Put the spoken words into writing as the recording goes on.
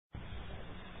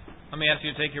Let me ask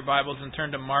you to take your Bibles and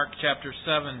turn to Mark chapter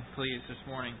 7, please, this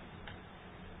morning.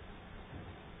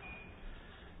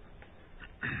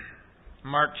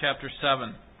 Mark chapter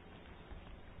 7.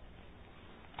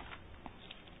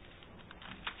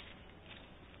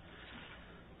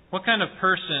 What kind of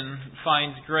person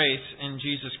finds grace in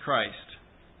Jesus Christ?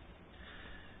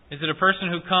 Is it a person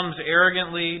who comes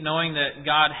arrogantly, knowing that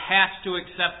God has to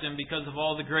accept him because of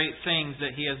all the great things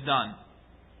that he has done?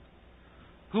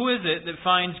 Who is it that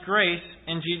finds grace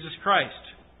in Jesus Christ?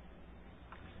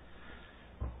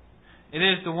 It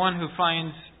is the one who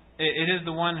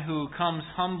comes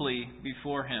humbly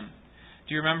before him.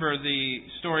 Do you remember the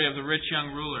story of the rich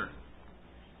young ruler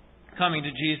coming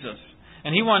to Jesus?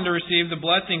 And he wanted to receive the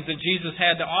blessings that Jesus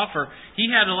had to offer.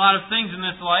 He had a lot of things in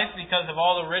this life because of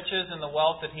all the riches and the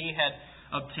wealth that he had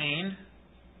obtained.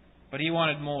 But he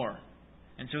wanted more.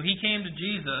 And so he came to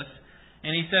Jesus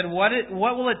and he said, what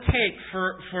will it take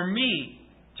for me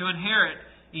to inherit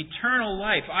eternal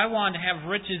life? I want to have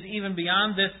riches even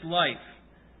beyond this life.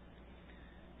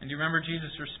 And do you remember Jesus'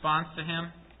 response to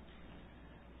him?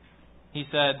 He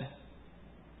said,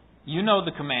 "You know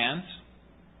the commands.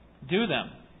 Do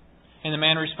them." And the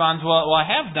man responds, well, I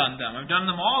have done them. I've done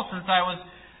them all since I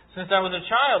was a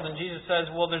child. And Jesus says,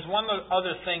 well, there's one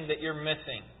other thing that you're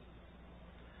missing.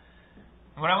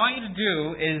 What I want you to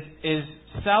do is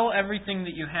sell everything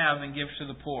that you have and give to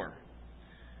the poor.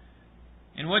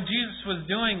 And what Jesus was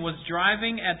doing was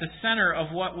driving at the center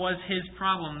of what was his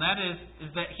problem. That is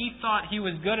that he thought he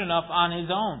was good enough on his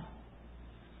own.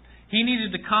 He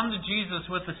needed to come to Jesus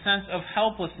with a sense of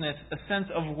helplessness, a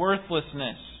sense of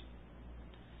worthlessness.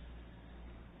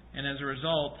 And as a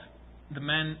result, the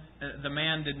man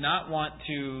did not want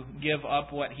to give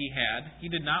up what he had. He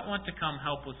did not want to come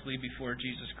helplessly before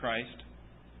Jesus Christ.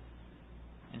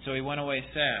 And so he went away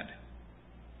sad.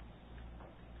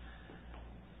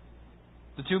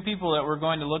 The two people that we're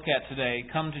going to look at today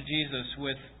come to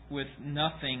Jesus with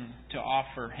nothing to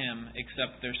offer him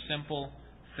except their simple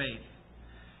faith.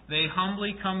 They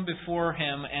humbly come before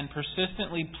him and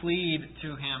persistently plead to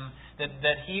him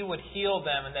that he would heal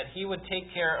them and that he would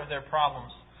take care of their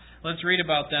problems. Let's read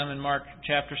about them in Mark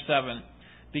chapter 7,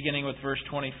 beginning with verse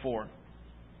 24.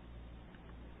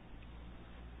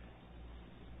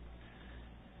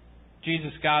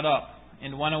 Jesus got up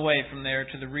and went away from there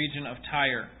to the region of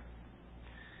Tyre.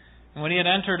 And when he had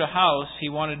entered a house, he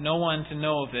wanted no one to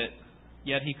know of it,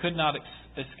 yet he could not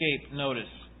escape notice.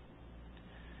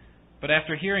 But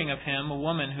after hearing of him, a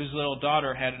woman whose little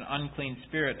daughter had an unclean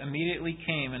spirit immediately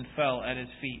came and fell at his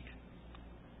feet.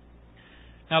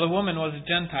 Now the woman was a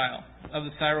Gentile of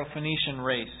the Syrophoenician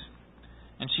race,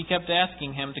 and she kept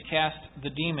asking him to cast the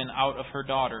demon out of her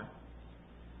daughter.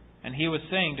 And he was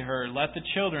saying to her, "Let the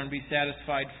children be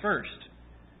satisfied first,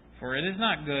 for it is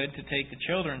not good to take the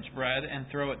children's bread and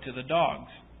throw it to the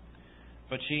dogs."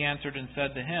 But she answered and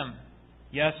said to him,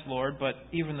 "Yes, Lord, but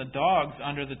even the dogs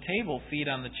under the table feed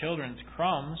on the children's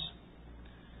crumbs."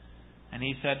 And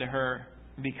he said to her,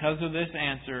 "Because of this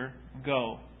answer,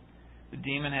 go. The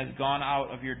demon has gone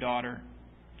out of your daughter."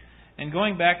 And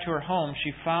going back to her home,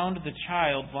 she found the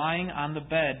child lying on the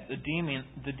bed, the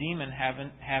demon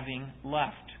having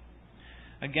left.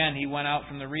 Again, he went out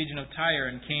from the region of Tyre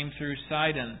and came through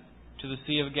Sidon to the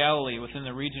Sea of Galilee within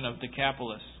the region of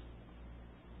Decapolis.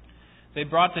 They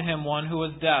brought to him one who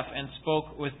was deaf and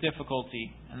spoke with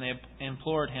difficulty, and they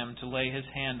implored him to lay his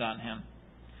hand on him.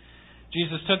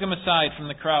 Jesus took him aside from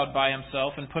the crowd by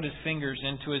himself and put his fingers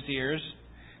into his ears,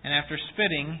 and after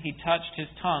spitting, he touched his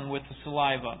tongue with the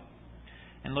saliva.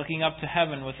 And looking up to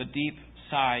heaven with a deep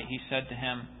sigh, he said to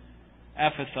him,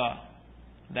 "Ephphatha,"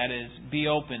 that is, "be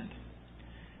opened."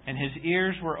 And his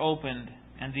ears were opened,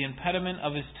 and the impediment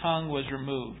of his tongue was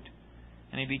removed,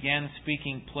 and he began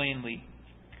speaking plainly.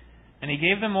 And he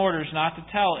gave them orders not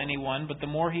to tell anyone, but the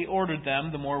more he ordered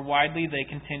them, the more widely they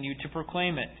continued to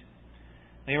proclaim it.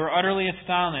 They were utterly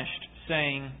astonished,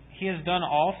 saying, "He has done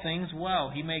all things well.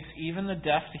 He makes even the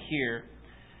deaf to hear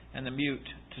and the mute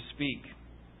to speak."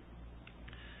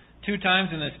 2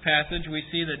 times in this passage we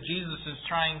see that Jesus is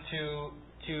trying to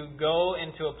go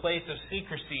into a place of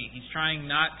secrecy. He's trying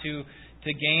not to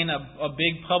gain a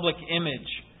big public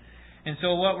image. And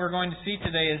so what we're going to see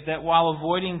today is that while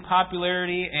avoiding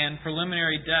popularity and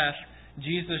preliminary death,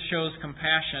 Jesus shows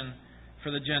compassion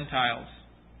for the Gentiles.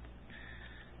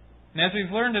 And as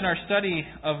we've learned in our study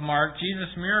of Mark,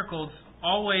 Jesus' miracles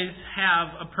always have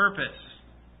a purpose.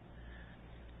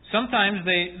 Sometimes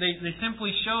they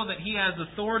simply show that he has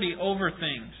authority over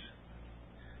things.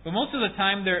 But most of the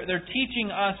time they're teaching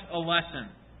us a lesson.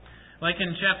 Like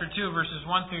in chapter 2, verses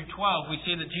 1 through 12, we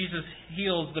see that Jesus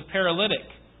heals the paralytic.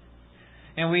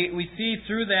 And we see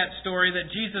through that story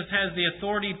that Jesus has the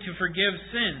authority to forgive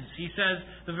sins. He says,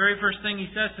 the very first thing He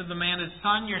says to the man is,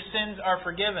 "Son, your sins are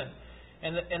forgiven."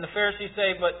 And the Pharisees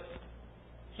say, "But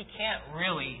He can't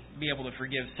really be able to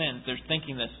forgive sins." They're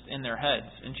thinking this in their heads.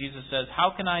 And Jesus says, "How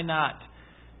can I not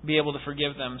be able to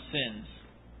forgive them sins?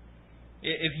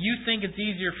 If you think it's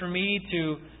easier for me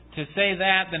to say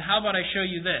that, then how about I show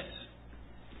you this?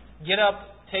 Get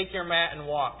up, take your mat, and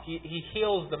walk." He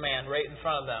heals the man right in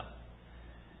front of them.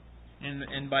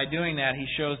 And by doing that, He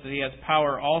shows that He has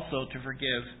power also to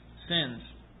forgive sins.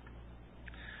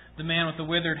 The man with the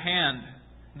withered hand,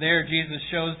 there Jesus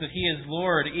shows that He is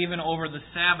Lord even over the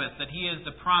Sabbath, that He is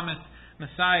the promised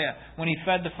Messiah. When He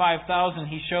fed the 5,000,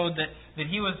 He showed that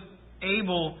He was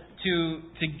able to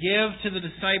give to the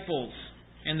disciples,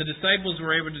 and the disciples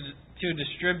were able to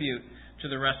distribute to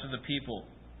the rest of the people.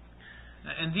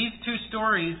 And these two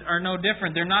stories are no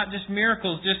different. They're not just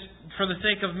miracles just for the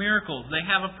sake of miracles. They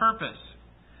have a purpose.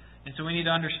 And so we need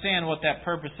to understand what that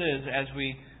purpose is as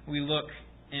we look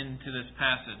into this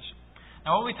passage.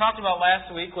 Now, what we talked about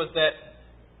last week was that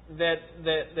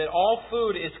all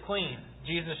food is clean.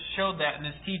 Jesus showed that in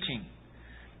His teaching.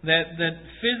 That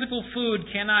physical food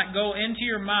cannot go into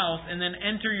your mouth and then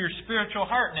enter your spiritual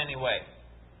heart in any way.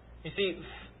 You see,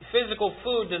 physical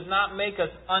food does not make us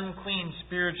unclean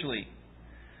spiritually.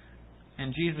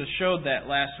 And Jesus showed that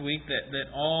last week, that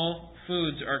all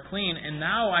foods are clean. And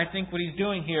now I think what He's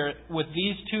doing here with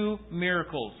these two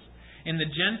miracles in the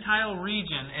Gentile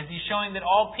region is He's showing that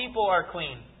all people are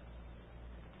clean.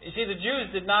 You see, the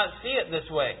Jews did not see it this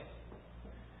way.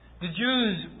 The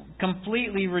Jews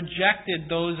completely rejected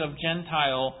those of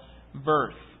Gentile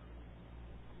birth.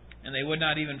 And they would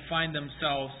not even find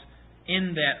themselves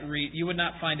in that region. You would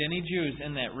not find any Jews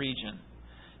in that region.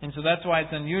 And so that's why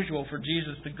it's unusual for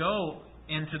Jesus to go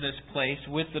into this place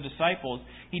with the disciples.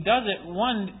 He does it,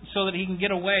 one, so that He can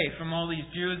get away from all these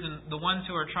Jews and the ones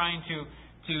who are trying to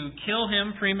kill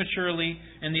Him prematurely,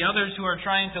 and the others who are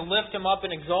trying to lift Him up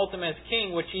and exalt Him as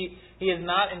King, which He is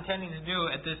not intending to do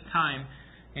at this time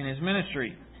in His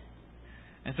ministry.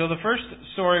 And so the first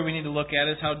story we need to look at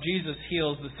is how Jesus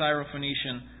heals the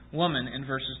Syrophoenician woman in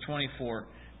verses 24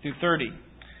 through 30.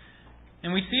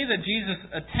 And we see that Jesus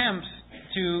attempts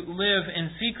to live in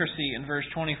secrecy in verse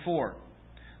 24.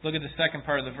 Look at the second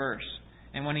part of the verse.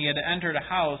 "And when He had entered a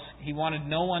house, He wanted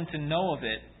no one to know of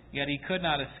it, yet He could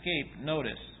not escape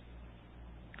notice."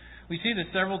 We see this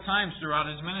several times throughout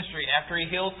His ministry. After He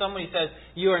heals someone, He says,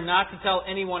 "You are not to tell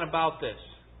anyone about this."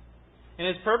 And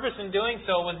His purpose in doing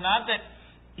so was not that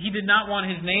He did not want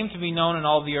His name to be known in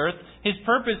all the earth. His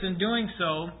purpose in doing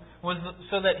so was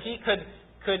so that He could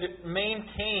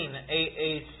maintain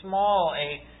a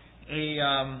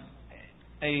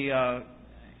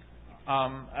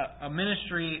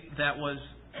ministry that was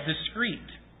discreet,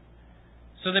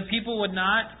 so that people would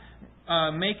not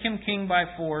make Him king by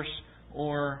force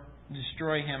or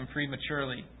destroy Him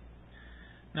prematurely.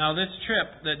 Now, this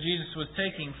trip that Jesus was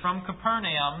taking from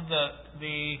Capernaum,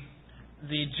 the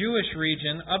Jewish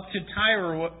region, up to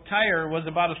Tyre was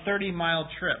about a 30-mile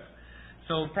trip.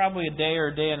 So probably a day or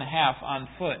a day and a half on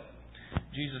foot.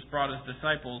 Jesus brought His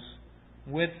disciples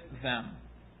with Him.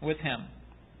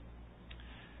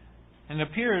 And it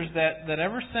appears that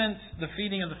ever since the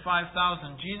feeding of the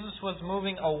 5,000, Jesus was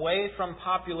moving away from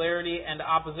popularity and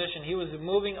opposition. He was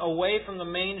moving away from the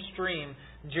mainstream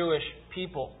Jewish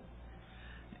people.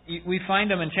 We find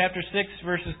Him in chapter 6,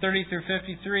 verses 30 through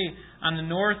 53, on the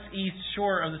northeast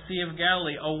shore of the Sea of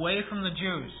Galilee, away from the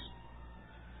Jews.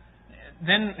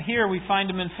 Then here we find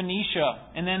Him in Phoenicia,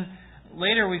 and then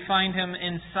later we find Him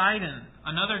in Sidon,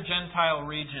 another Gentile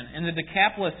region, in the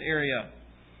Decapolis area,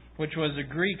 which was a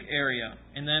Greek area.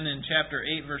 And then in chapter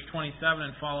 8, verse 27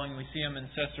 and following, we see Him in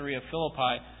Caesarea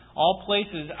Philippi. All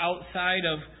places outside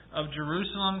of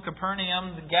Jerusalem,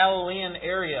 Capernaum, the Galilean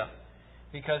area,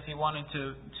 because He wanted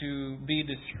to be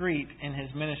discreet in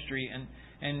His ministry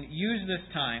and use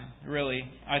this time, really,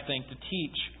 I think, to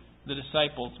teach the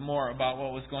disciples more about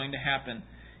what was going to happen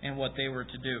and what they were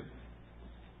to do.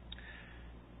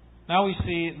 Now we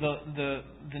see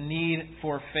the need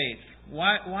for faith.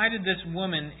 Why did this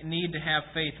woman need to have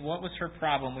faith? What was her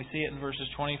problem? We see it in verses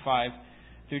 25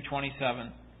 through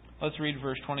 27. Let's read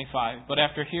verse 25. "But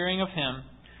after hearing of Him,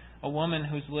 a woman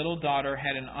whose little daughter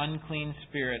had an unclean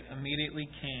spirit immediately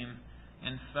came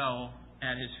and fell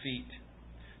at His feet."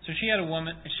 So she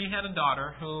had a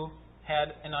daughter who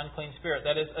had an unclean spirit.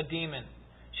 That is, a demon.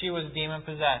 She was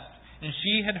demon-possessed. And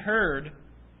she had heard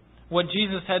what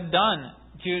Jesus had done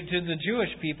to the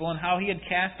Jewish people and how He had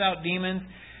cast out demons.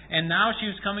 And now she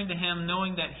was coming to Him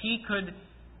knowing that He could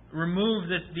remove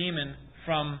this demon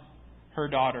from her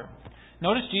daughter.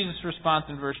 Notice Jesus' response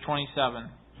in verse 27.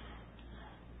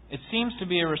 It seems to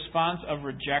be a response of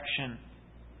rejection.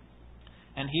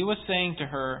 And he was saying to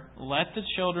her, "Let the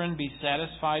children be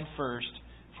satisfied first,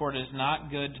 for it is not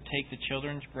good to take the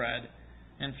children's bread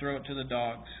and throw it to the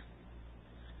dogs."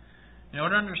 In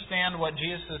order to understand what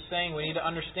Jesus is saying, we need to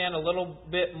understand a little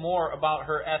bit more about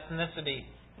her ethnicity.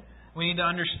 We need to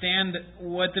understand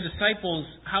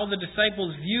how the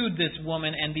disciples viewed this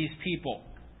woman and these people.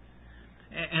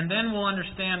 And then we'll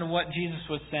understand what Jesus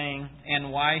was saying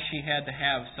and why she had to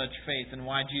have such faith and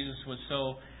why Jesus was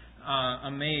so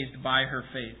amazed by her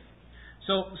faith.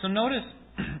 So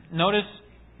notice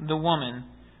the woman.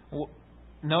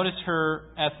 Notice her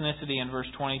ethnicity in verse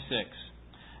 26.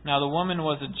 Now the woman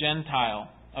was a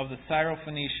Gentile of the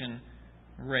Syrophoenician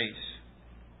race.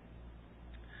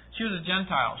 She was a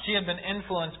Gentile. She had been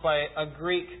influenced by a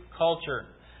Greek culture.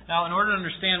 Now, in order to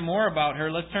understand more about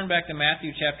her, let's turn back to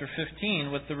Matthew chapter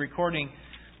 15 with the recording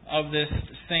of this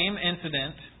same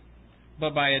incident,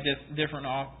 but by a different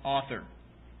author.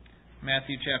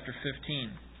 Matthew chapter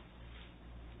 15.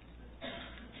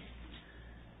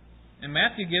 And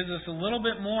Matthew gives us a little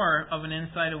bit more of an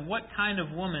insight of what kind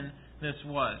of woman this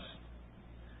was.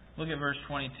 Look at verse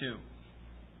 22.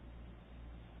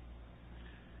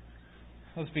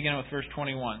 Let's begin with verse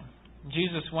 21.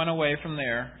 Jesus went away from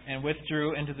there and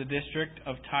withdrew into the district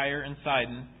of Tyre and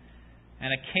Sidon.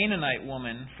 And a Canaanite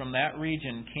woman from that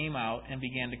region came out and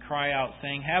began to cry out,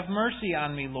 saying, "Have mercy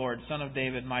on me, Lord, Son of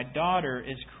David. My daughter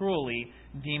is cruelly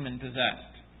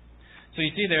demon-possessed." So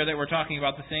you see there that we're talking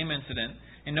about the same incident.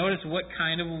 And notice what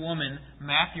kind of a woman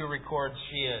Matthew records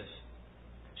she is.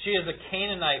 She is a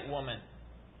Canaanite woman.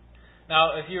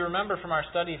 Now, if you remember from our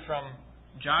study from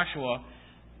Joshua,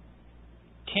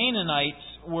 Canaanites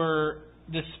were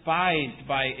despised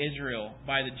by Israel,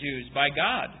 by the Jews, by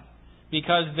God,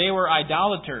 because they were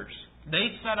idolaters.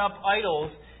 They set up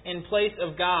idols in place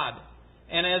of God.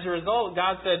 And as a result,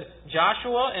 God said,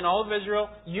 "Joshua and all of Israel,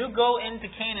 you go into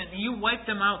Canaan and you wipe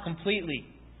them out completely.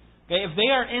 Okay? If they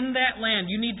are in that land,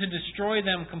 you need to destroy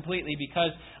them completely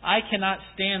because I cannot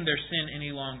stand their sin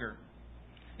any longer.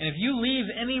 And if you leave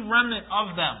any remnant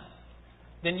of them,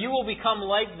 then you will become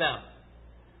like them."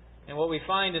 And what we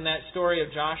find in that story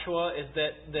of Joshua is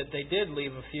that they did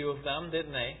leave a few of them,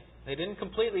 didn't they? They didn't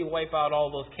completely wipe out all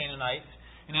those Canaanites.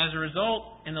 And as a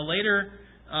result, in the later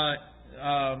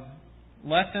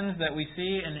lessons that we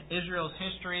see in Israel's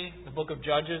history, the book of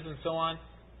Judges and so on,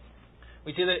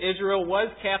 we see that Israel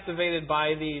was captivated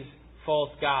by these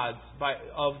false gods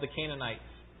of the Canaanites.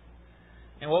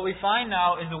 And what we find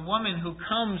now is a woman who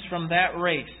comes from that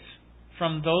race,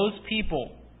 from those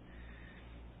people.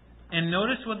 And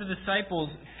notice what the disciples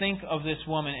think of this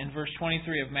woman in verse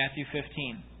 23 of Matthew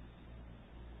 15.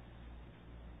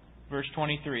 Verse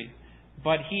 23.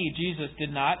 But he, Jesus,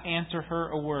 did not answer her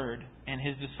a word, and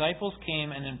his disciples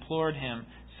came and implored him,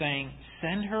 saying,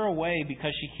 "Send her away,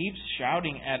 because she keeps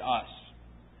shouting at us."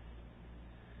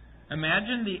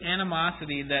 Imagine the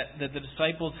animosity that the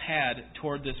disciples had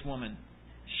toward this woman.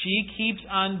 She keeps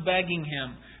on begging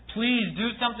him, "Please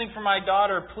do something for my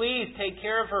daughter. Please take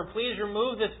care of her. Please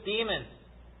remove this demon."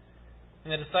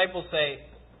 And the disciples say,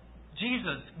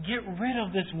 "Jesus, get rid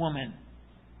of this woman.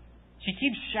 She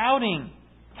keeps shouting.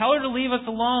 Tell her to leave us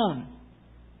alone."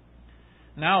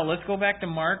 Now, let's go back to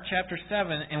Mark chapter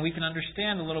 7, and we can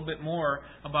understand a little bit more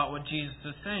about what Jesus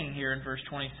is saying here in verse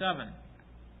 27.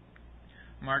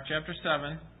 Mark chapter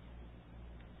 7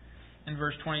 and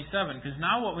verse 27. Because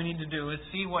now what we need to do is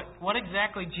see what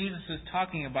exactly Jesus is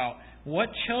talking about.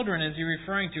 What children is he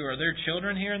referring to? Are there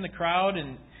children here in the crowd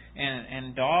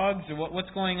and dogs? Or what's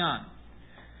going on?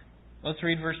 Let's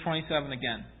read verse 27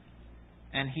 again.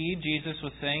 And he, Jesus,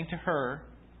 was saying to her,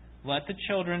 "Let the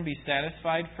children be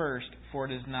satisfied first, for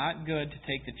it is not good to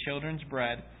take the children's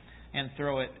bread and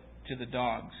throw it to the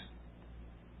dogs."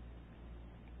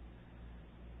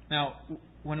 Now,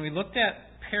 when we looked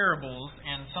at parables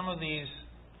and some of these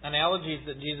analogies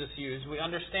that Jesus used, we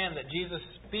understand that Jesus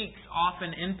speaks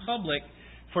often in public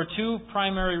for two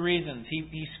primary reasons.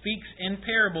 He speaks in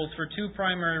parables for two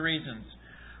primary reasons.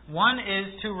 One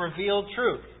is to reveal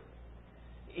truth.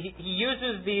 He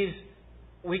uses these,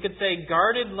 we could say,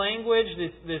 guarded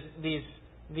language,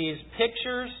 these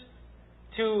pictures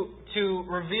to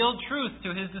reveal truth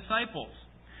to his disciples.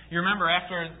 You remember,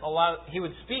 he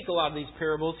would speak a lot of these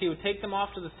parables, he would take them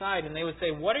off to the side and they would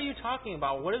say, "What are you talking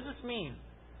about? What does this mean?"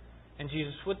 And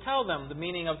Jesus would tell them the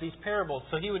meaning of these parables.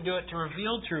 So he would do it to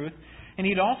reveal truth, and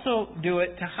he'd also do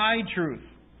it to hide truth.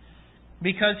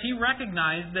 Because he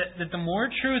recognized that the more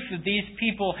truth that these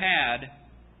people had,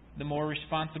 the more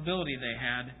responsibility they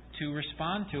had to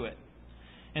respond to it.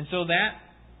 And so that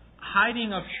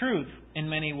hiding of truth, in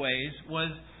many ways,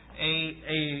 was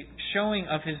a showing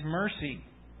of His mercy.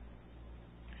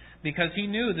 Because He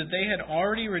knew that they had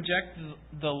already rejected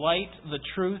the light, the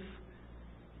truth,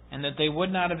 and that they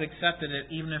would not have accepted it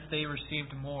even if they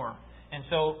received more. And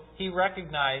so He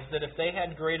recognized that if they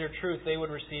had greater truth, they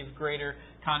would receive greater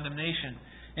condemnation.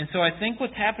 And so I think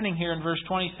what's happening here in verse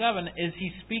 27 is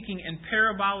He's speaking in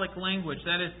parabolic language.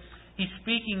 That is, He's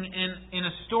speaking in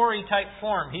a story-type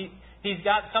form. He's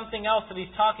got something else that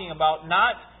He's talking about,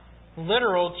 not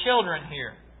literal children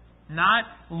here. Not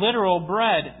literal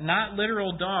bread, not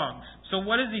literal dogs. So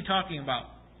what is He talking about?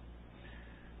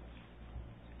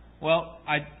 Well,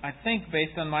 I think,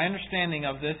 based on my understanding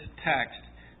of this text,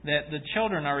 that the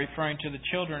children are referring to the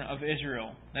children of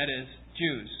Israel. That is,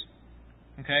 Jews.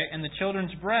 Okay? And the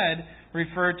children's bread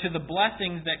refer to the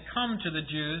blessings that come to the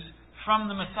Jews from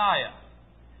the Messiah.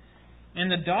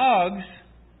 And the dogs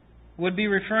would be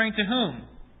referring to whom?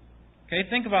 Okay,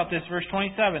 think about this, verse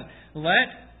 27. Let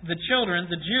the children,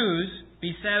 the Jews,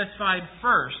 be satisfied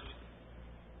first,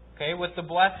 okay, with the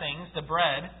blessings, the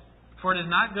bread, for it is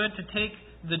not good to take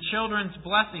the children's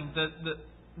blessings,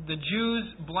 the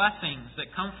Jews' blessings that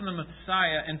come from the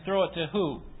Messiah, and throw it to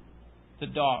who? The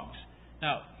dogs.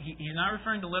 Now, He's not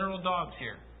referring to literal dogs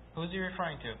here. Who is He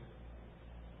referring to?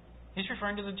 He's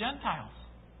referring to the Gentiles.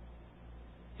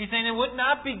 He's saying it would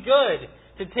not be good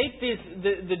to take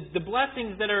the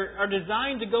blessings that are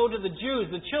designed to go to the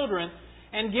Jews, the children,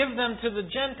 and give them to the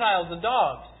Gentiles, the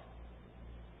dogs.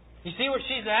 You see what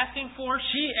she's asking for?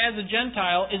 She, as a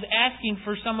Gentile, is asking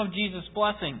for some of Jesus'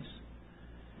 blessings.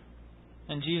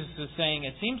 And Jesus is saying,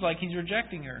 it seems like He's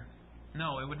rejecting her.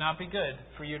 No, it would not be good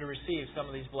for you to receive some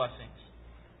of these blessings.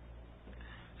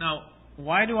 Now,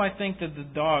 why do I think that the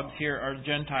dogs here are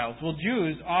Gentiles? Well,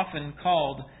 Jews often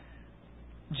called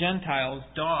Gentiles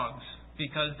dogs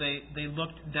because they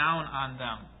looked down on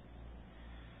them.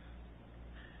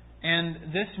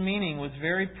 And this meaning was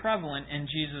very prevalent in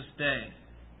Jesus' day.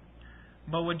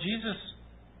 But what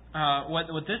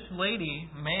this lady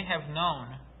may have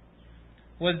known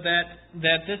was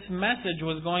that this message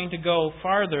was going to go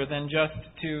farther than just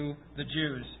to the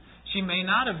Jews. She may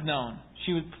not have known.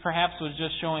 She perhaps was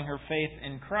just showing her faith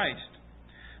in Christ.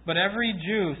 But every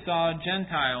Jew saw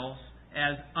Gentiles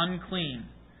as unclean,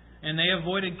 and they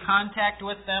avoided contact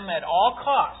with them at all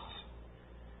costs.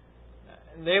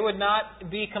 They would not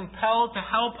be compelled to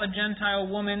help a Gentile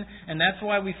woman, and that's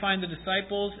why we find the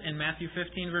disciples in Matthew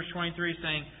 15, verse 23,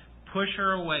 saying, push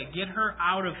her away. Get her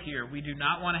out of here. We do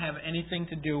not want to have anything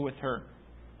to do with her.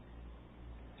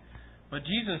 But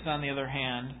Jesus, on the other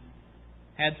hand,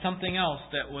 had something else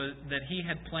that He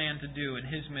had planned to do in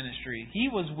His ministry. He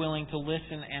was willing to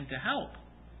listen and to help.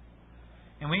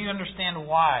 And we need to understand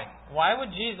why. Why would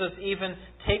Jesus even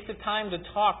take the time to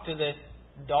talk to this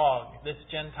dog, this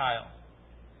Gentile?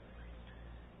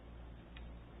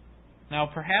 Now,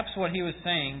 perhaps what He was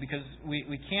saying, because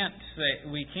we can't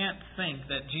think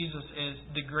that Jesus is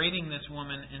degrading this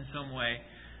woman in some way,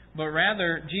 but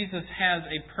rather Jesus has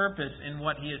a purpose in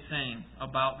what He is saying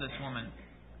about this woman.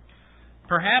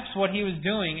 Perhaps what He was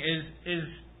doing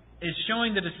is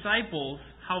showing the disciples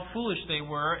how foolish they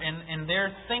were in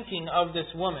their thinking of this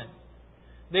woman.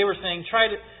 They were saying,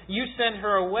 you send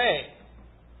her away.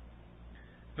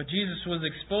 But Jesus was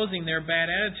exposing their bad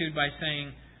attitude by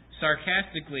saying,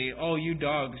 sarcastically, oh, you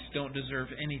dogs don't deserve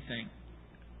anything.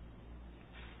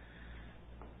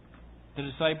 The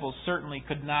disciples certainly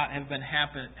could not have been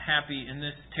happy in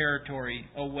this territory,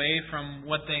 away from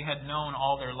what they had known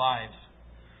all their lives.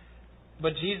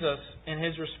 But Jesus, in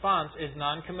His response, is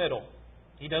non-committal.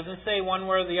 He doesn't say one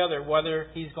way or the other whether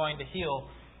He's going to heal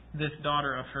this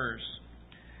daughter of hers.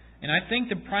 And I think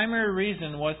the primary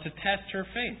reason was to test her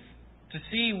faith, to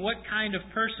see what kind of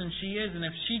person she is and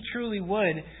if she truly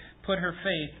would put her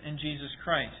faith in Jesus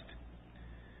Christ.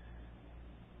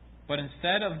 But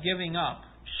instead of giving up,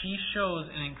 she shows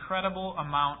an incredible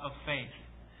amount of faith.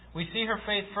 We see her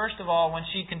faith, first of all, when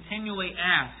she continually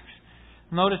asks.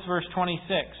 Notice verse 26,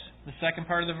 the second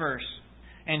part of the verse.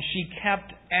 And she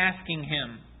kept asking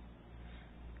Him.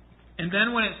 And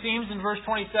then when it seems in verse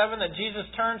 27 that Jesus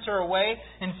turns her away,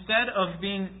 instead of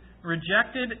being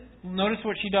rejected, notice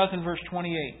what she does in verse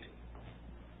 28.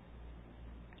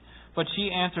 But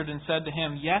she answered and said to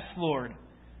Him, yes, Lord,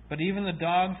 but even the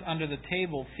dogs under the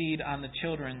table feed on the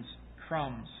children's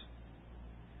crumbs.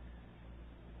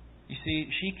 You see,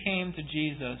 she came to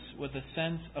Jesus with a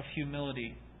sense of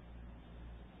humility.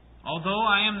 Although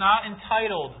I am not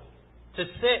entitled to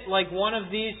sit like one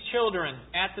of these children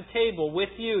at the table with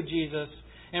you, Jesus,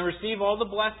 and receive all the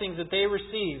blessings that they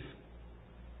receive,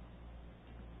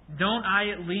 don't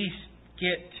I at least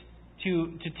get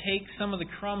to take some of the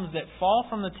crumbs that fall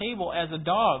from the table as a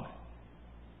dog.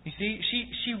 You see,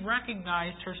 she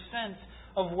recognized her sense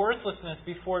of worthlessness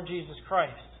before Jesus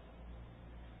Christ.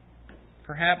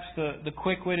 Perhaps the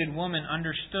quick-witted woman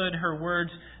understood her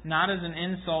words not as an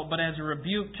insult, but as a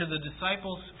rebuke to the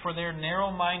disciples for their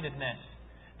narrow-mindedness,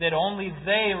 that only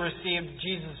they received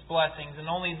Jesus' blessings and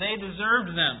only they deserved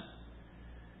them.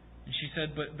 And she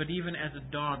said, but even as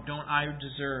a dog, don't I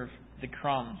deserve the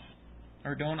crumbs?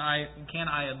 Or can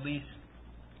I at least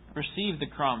receive the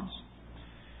crumbs?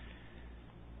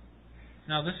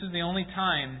 Now, this is the only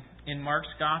time in Mark's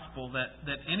Gospel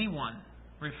that anyone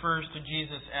refers to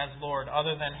Jesus as Lord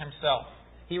other than himself.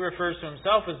 He refers to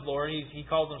himself as Lord. He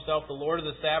calls himself the Lord of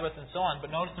the Sabbath and so on. But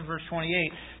notice in verse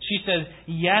 28, she says,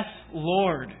 "Yes,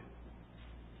 Lord."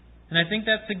 And I think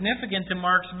that's significant to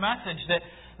Mark's message,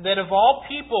 that of all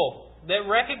people that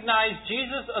recognize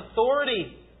Jesus'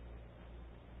 authority,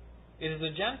 it is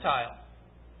a Gentile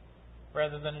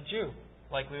rather than a Jew,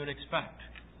 like we would expect.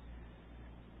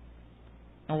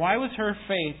 Now, why was her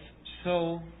faith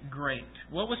so great?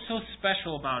 What was so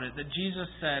special about it that Jesus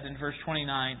said in verse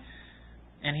 29,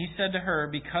 and He said to her,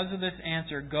 "Because of this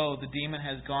answer, go, the demon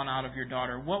has gone out of your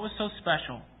daughter." What was so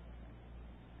special?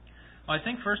 Well, I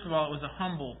think first of all it was a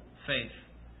humble faith.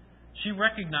 She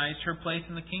recognized her place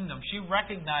in the kingdom. She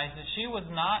recognized that she was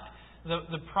not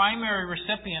the primary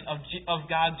recipient of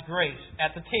God's grace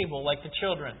at the table like the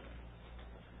children.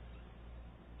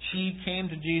 She came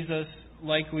to Jesus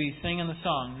like we sing in the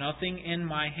song, "Nothing in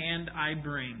my hand I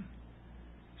bring,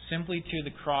 simply to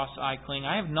the cross I cling."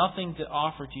 I have nothing to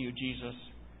offer to you, Jesus.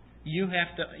 You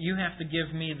have to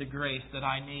give me the grace that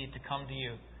I need to come to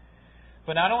you.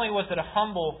 But not only was it a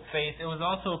humble faith, it was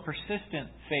also a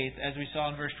persistent faith, as we saw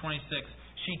in verse 26.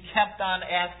 She kept on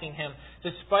asking Him.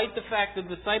 Despite the fact that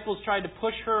the disciples tried to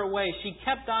push her away, she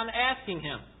kept on asking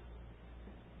Him.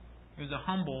 It was a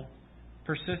humble,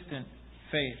 persistent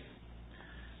faith.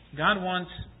 God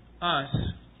wants us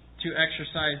to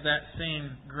exercise that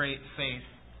same great faith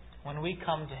when we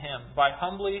come to Him, by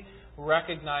humbly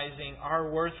recognizing our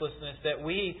worthlessness, that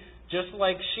we, just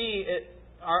like she,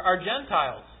 are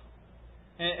Gentiles.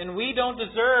 And we don't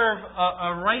deserve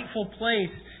a rightful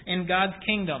place in God's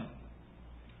kingdom.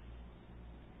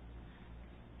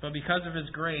 But because of His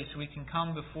grace, we can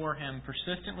come before Him,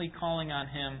 persistently calling on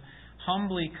Him,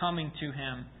 humbly coming to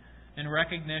Him, in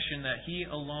recognition that He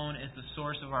alone is the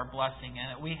source of our blessing and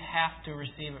that we have to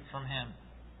receive it from Him.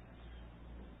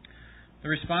 The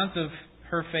response of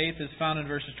her faith is found in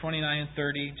verses 29 and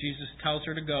 30. Jesus tells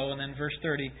her to go, and then verse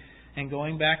 30, "And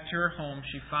going back to her home,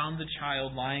 she found the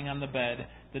child lying on the bed,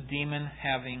 the demon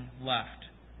having left."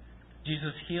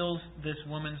 Jesus heals this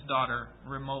woman's daughter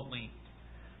remotely.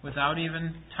 Without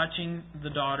even touching the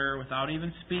daughter, without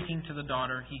even speaking to the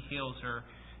daughter, He heals her,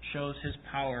 shows His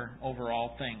power over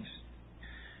all things.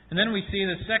 And then we see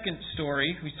the second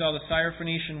story. We saw the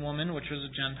Syrophoenician woman, which was a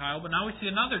Gentile, but now we see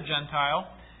another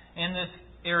Gentile in this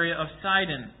area of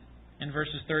Sidon in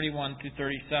verses 31 through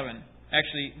 37.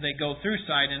 Actually, they go through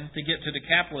Sidon to get to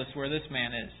Decapolis, where this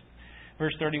man is.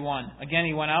 Verse 31, "Again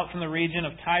he went out from the region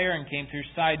of Tyre and came through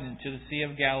Sidon to the Sea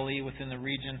of Galilee within the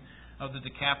region of the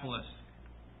Decapolis."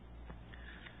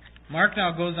 Mark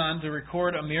now goes on to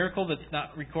record a miracle that's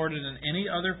not recorded in any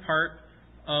other part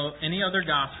of any other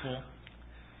gospel.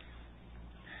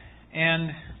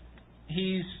 And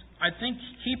he's, I think,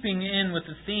 keeping in with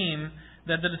the theme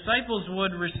that the disciples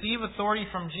would receive authority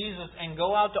from Jesus and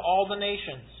go out to all the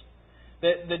nations.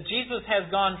 That Jesus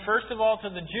has gone first of all to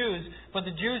the Jews, but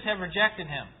the Jews have rejected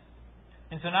Him.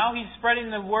 And so now He's spreading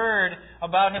the word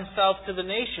about Himself to the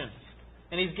nations.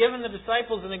 And He's given the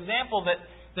disciples an example that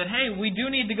hey, we do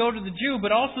need to go to the Jew,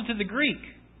 but also to the Greek,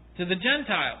 to the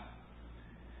Gentile.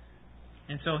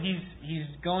 And so He's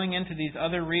going into these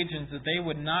other regions that they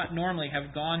would not normally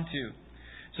have gone to.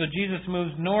 So Jesus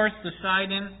moves north to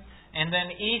Sidon, and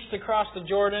then east across the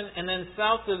Jordan, and then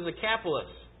south to the Decapolis.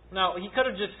 Now, He could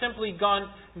have just simply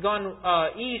gone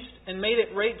east and made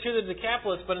it right to the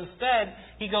Decapolis, but instead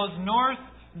He goes north,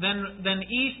 then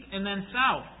east, and then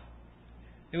south.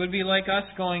 It would be like us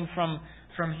going from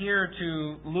here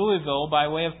to Louisville by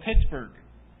way of Pittsburgh.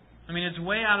 I mean, it's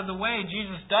way out of the way.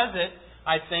 Jesus does it,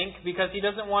 I think, because He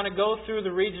doesn't want to go through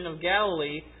the region of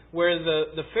Galilee where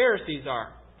the Pharisees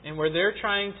are and where they're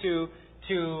trying to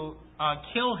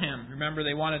kill Him. Remember,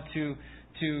 they wanted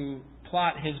to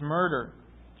plot His murder.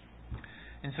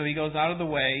 And so He goes out of the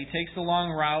way. He takes the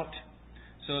long route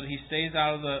so that He stays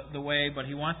out of the way, but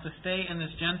He wants to stay in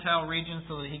this Gentile region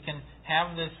so that He can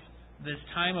have this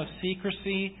time of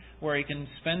secrecy where He can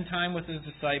spend time with His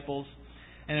disciples.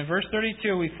 And in verse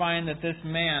 32 we find that this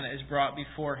man is brought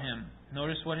before Him.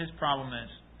 Notice what his problem is.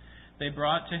 they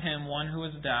brought to him one who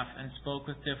was deaf and spoke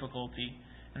with difficulty,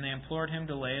 and they implored him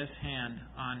to lay his hand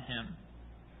on him.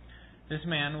 This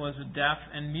man was a deaf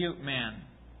and mute man,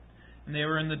 and they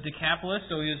were in the Decapolis,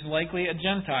 so he was likely a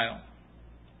Gentile.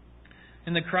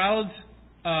 And the crowds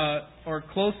or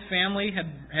close family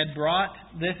had brought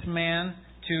this man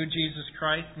to Jesus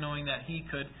Christ, knowing that he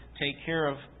could take care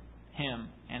of him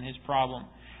and his problem.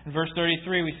 In verse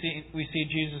 33, we see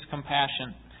Jesus'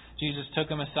 compassion. Jesus took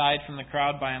him aside from the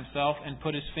crowd by himself and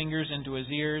put his fingers into his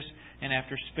ears, and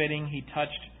after spitting, he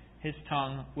touched his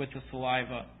tongue with the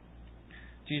saliva.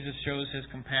 Jesus shows his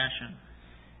compassion.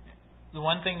 The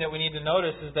one thing that we need to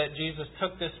notice is that Jesus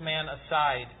took this man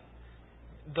aside.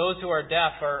 Those who are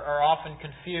deaf are often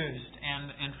confused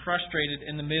and frustrated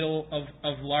in the middle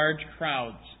of large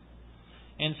crowds.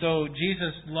 And so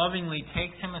Jesus lovingly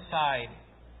takes him aside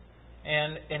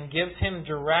and gives him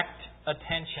direct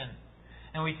attention.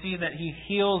 And we see that he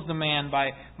heals the man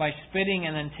by spitting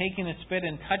and then taking the spit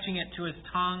and touching it to his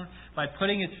tongue, by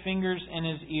putting his fingers in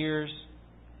his ears.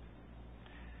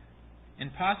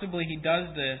 And possibly he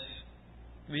does this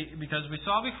because we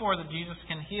saw before that Jesus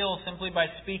can heal simply by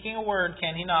speaking a word,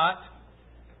 can he not?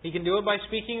 He can do it by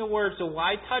speaking a word, so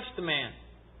why touch the man?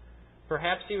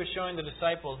 Perhaps he was showing the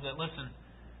disciples that, listen,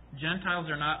 Gentiles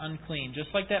are not unclean. Just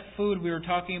like that food we were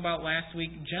talking about last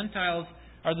week, Gentiles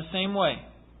are the same way.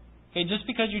 Okay, just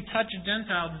because you touch a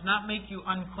Gentile does not make you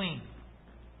unclean.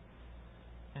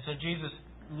 And so Jesus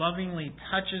lovingly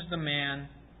touches the man,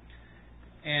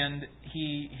 and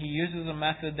he uses a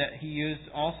method that he used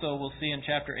also, we'll see in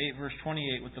chapter 8, verse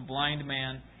 28, with the blind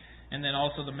man, and then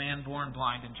also the man born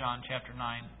blind in John chapter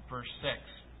 9, verse 6.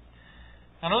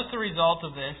 Now notice the result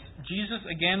of this. Jesus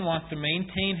again wants to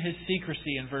maintain his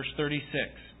secrecy in verse 36.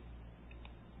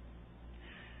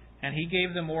 And he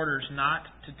gave them orders not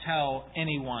to tell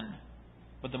anyone.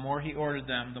 But the more he ordered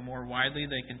them, the more widely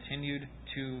they continued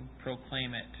to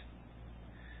proclaim it.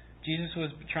 Jesus was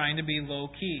trying to be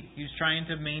low-key. He was trying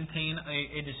to maintain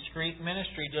a discreet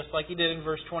ministry, just like he did in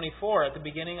verse 24 at the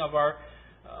beginning of our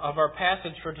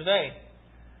passage for today.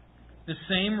 The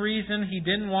same reason he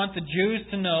didn't want the Jews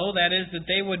to know, that is, that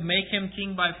they would make him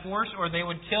king by force or they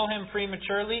would kill him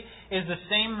prematurely, is the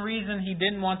same reason he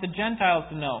didn't want the Gentiles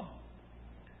to know.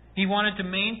 He wanted to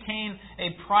maintain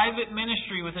a private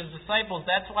ministry with his disciples.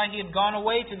 That's why he had gone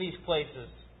away to these places.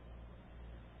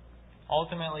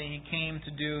 Ultimately, he came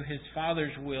to do his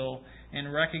Father's will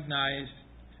and recognized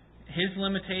his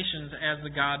limitations as the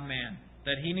God-man.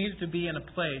 That he needed to be in a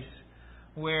place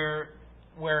where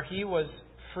he was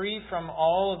free from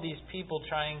all of these people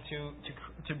trying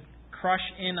to crush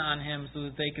in on him so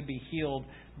that they could be healed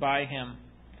by him.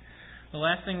 The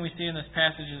last thing we see in this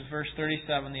passage is verse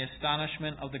 37, the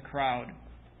astonishment of the crowd.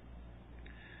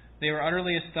 They were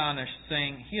utterly astonished,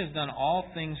 saying, "He has done all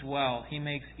things well. He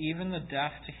makes even the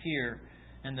deaf to hear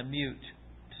and the mute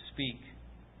to speak."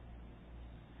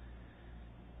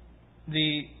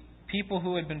 The people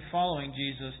who had been following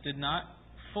Jesus did not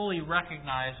fully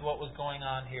recognize what was going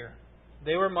on here.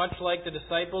 They were much like the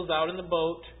disciples out in the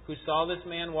boat who saw this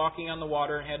man walking on the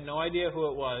water and had no idea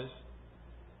who it was.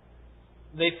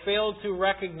 They failed to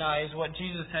recognize what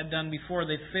Jesus had done before.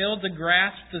 They failed to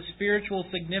grasp the spiritual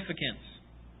significance.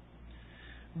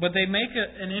 But they make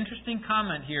an interesting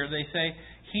comment here. They say,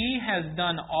 "He has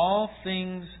done all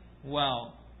things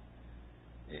well."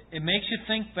 It makes you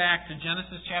think back to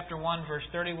Genesis chapter 1, verse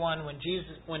 31,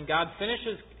 when God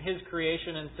finishes His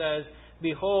creation and says,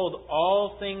 "Behold,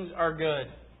 all things are good."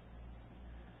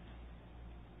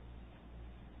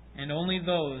 And only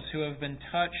those who have been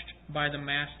touched by the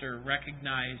Master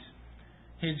recognize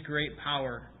His great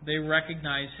power. They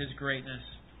recognize His greatness.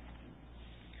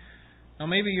 Now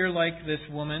maybe you're like this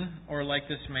woman or like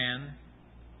this man.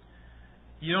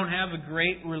 You don't have a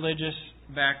great religious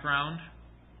background.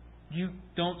 You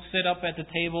don't sit up at the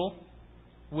table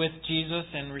with Jesus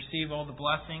and receive all the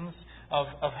blessings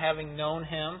of having known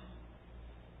Him.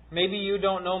 Maybe you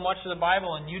don't know much of the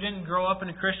Bible and you didn't grow up in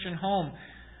a Christian home.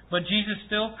 But Jesus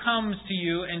still comes to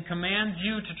you and commands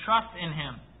you to trust in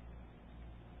Him.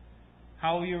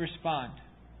 How will you respond?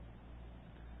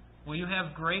 Will you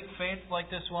have great faith like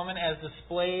this woman, as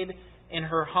displayed in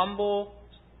her humbly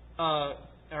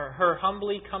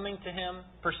coming to Him,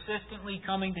 persistently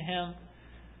coming to Him,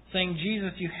 saying,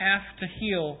 "Jesus, you have to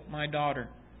heal my daughter"?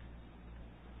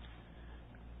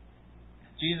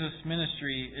 Jesus'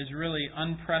 ministry is really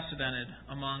unprecedented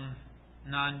among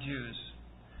non-Jews.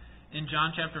 In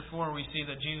John chapter 4, we see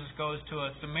that Jesus goes to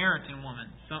a Samaritan woman,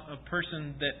 a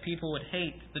person that people would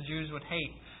hate, the Jews would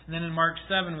hate. And then in Mark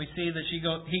 7, we see that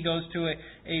he goes to a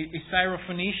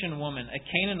Syrophoenician woman, a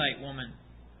Canaanite woman,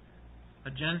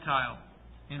 a Gentile.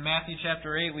 In Matthew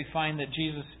chapter 8, we find that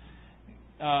Jesus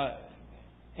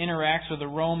interacts with a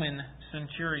Roman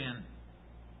centurion.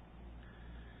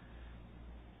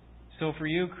 So for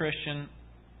you, Christian,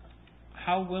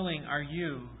 how willing are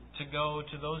you to go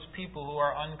to those people who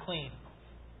are unclean?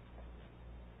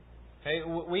 Okay,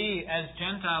 we as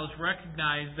Gentiles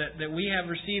recognize that we have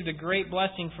received a great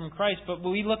blessing from Christ, but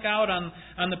we look out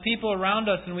on the people around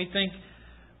us and we think,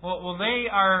 well, they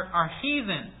are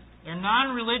heathen. They're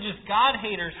non-religious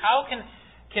God-haters. How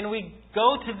can we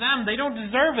go to them? They don't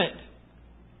deserve it.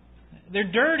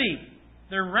 They're dirty.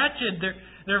 They're wretched.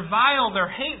 They're vile.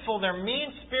 They're hateful. They're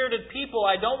mean-spirited people.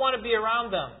 I don't want to be around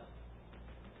them.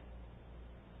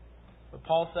 But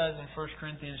Paul says in 1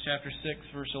 Corinthians chapter 6,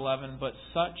 verse 11, "But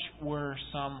such were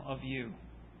some of you.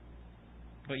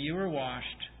 But you were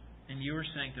washed, and you were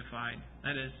sanctified."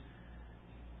 That is,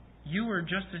 you were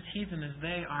just as heathen as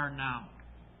they are now.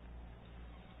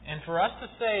 And for us to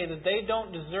say that they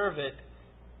don't deserve it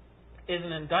is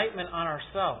an indictment on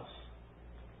ourselves.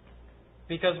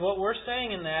 Because what we're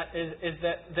saying in that is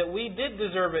that we did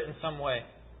deserve it in some way.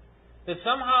 That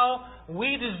somehow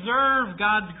we deserve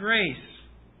God's grace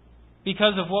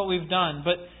because of what we've done.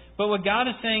 But what God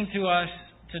is saying to us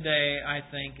today, I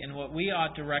think, and what we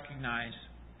ought to recognize,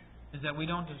 is that we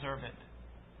don't deserve it.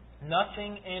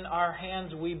 Nothing in our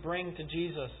hands we bring to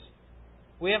Jesus.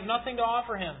 We have nothing to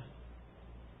offer Him.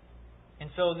 And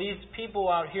so these people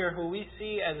out here who we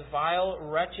see as vile,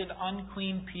 wretched,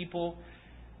 unclean people,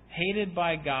 hated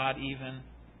by God even,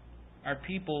 are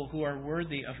people who are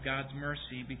worthy of God's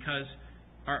mercy, because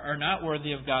are not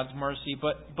worthy of God's mercy,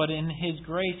 but in His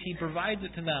grace He provides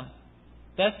it to them.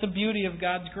 That's the beauty of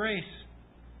God's grace,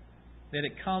 that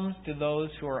it comes to those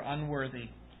who are unworthy.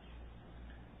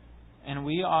 And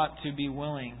we ought to be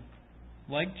willing,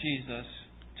 like Jesus,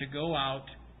 to go out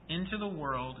into the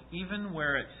world, even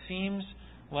where it seems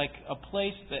like a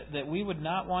place that we would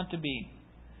not want to be,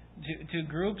 to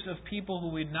groups of people who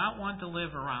we'd not want to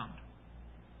live around,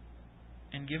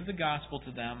 and give the gospel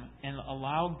to them and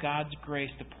allow God's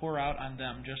grace to pour out on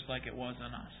them just like it was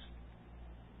on us.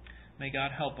 May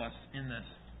God help us in this.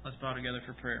 Let's bow together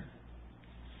for prayer.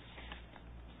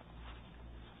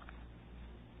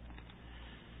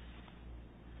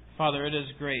 Father, it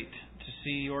is great to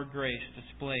see Your grace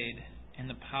displayed in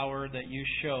the power that You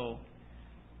show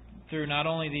through not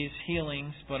only these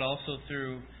healings, but also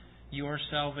through Your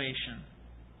salvation.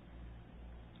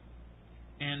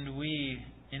 And we,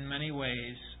 in many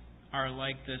ways, are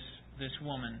like this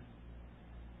woman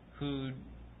who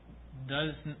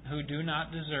do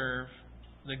not deserve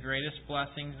the greatest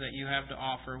blessings that You have to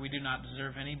offer. We do not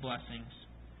deserve any blessings.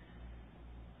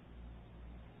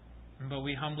 But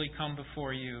we humbly come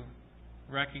before You,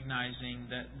 recognizing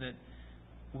that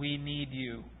we need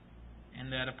You,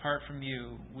 and that apart from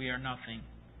You, we are nothing.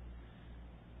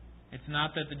 It's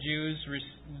not that the Jews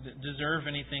deserve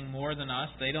anything more than us.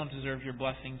 They don't deserve Your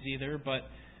blessings either.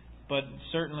 But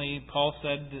certainly Paul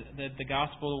said that the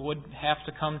gospel would have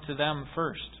to come to them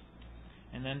first,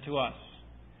 and then to us.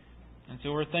 And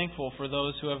so we're thankful for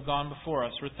those who have gone before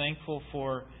us. We're thankful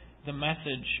for the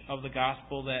message of the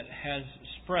gospel that has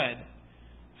spread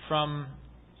from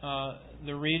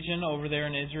the region over there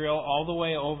in Israel all the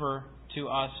way over to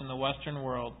us in the Western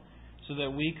world, so that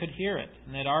we could hear it,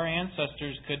 and that our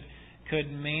ancestors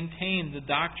could maintain the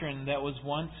doctrine that was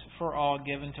once for all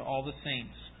given to all the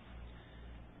saints,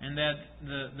 and that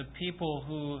the people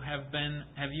who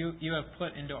you have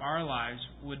put into our lives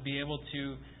would be able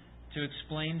to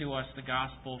explain to us the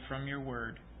gospel from Your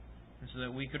word, and so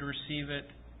that we could receive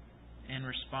it and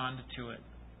respond to it.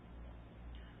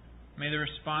 May the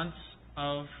response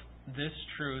of this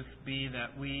truth be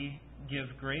that we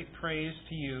give great praise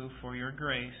to You for Your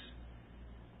grace,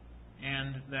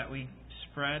 and that we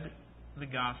spread the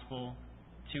gospel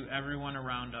to everyone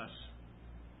around us.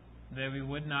 That we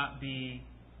would not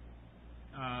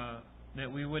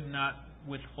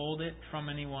withhold it from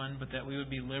anyone, but that we would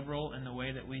be liberal in the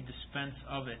way that we dispense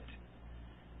of it.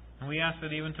 And we ask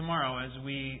that even tomorrow, as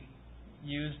we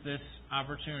use this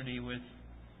opportunity with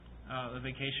the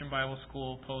Vacation Bible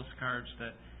School postcards,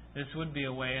 that this would be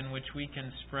a way in which we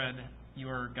can spread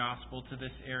Your gospel to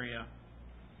this area.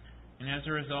 And as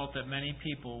a result, that many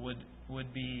people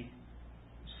would be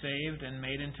saved and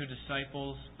made into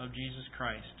disciples of Jesus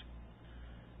Christ.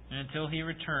 And until He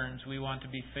returns, we want to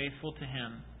be faithful to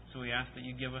Him. So we ask that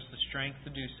You give us the strength to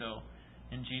do so.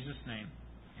 In Jesus' name,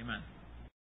 amen.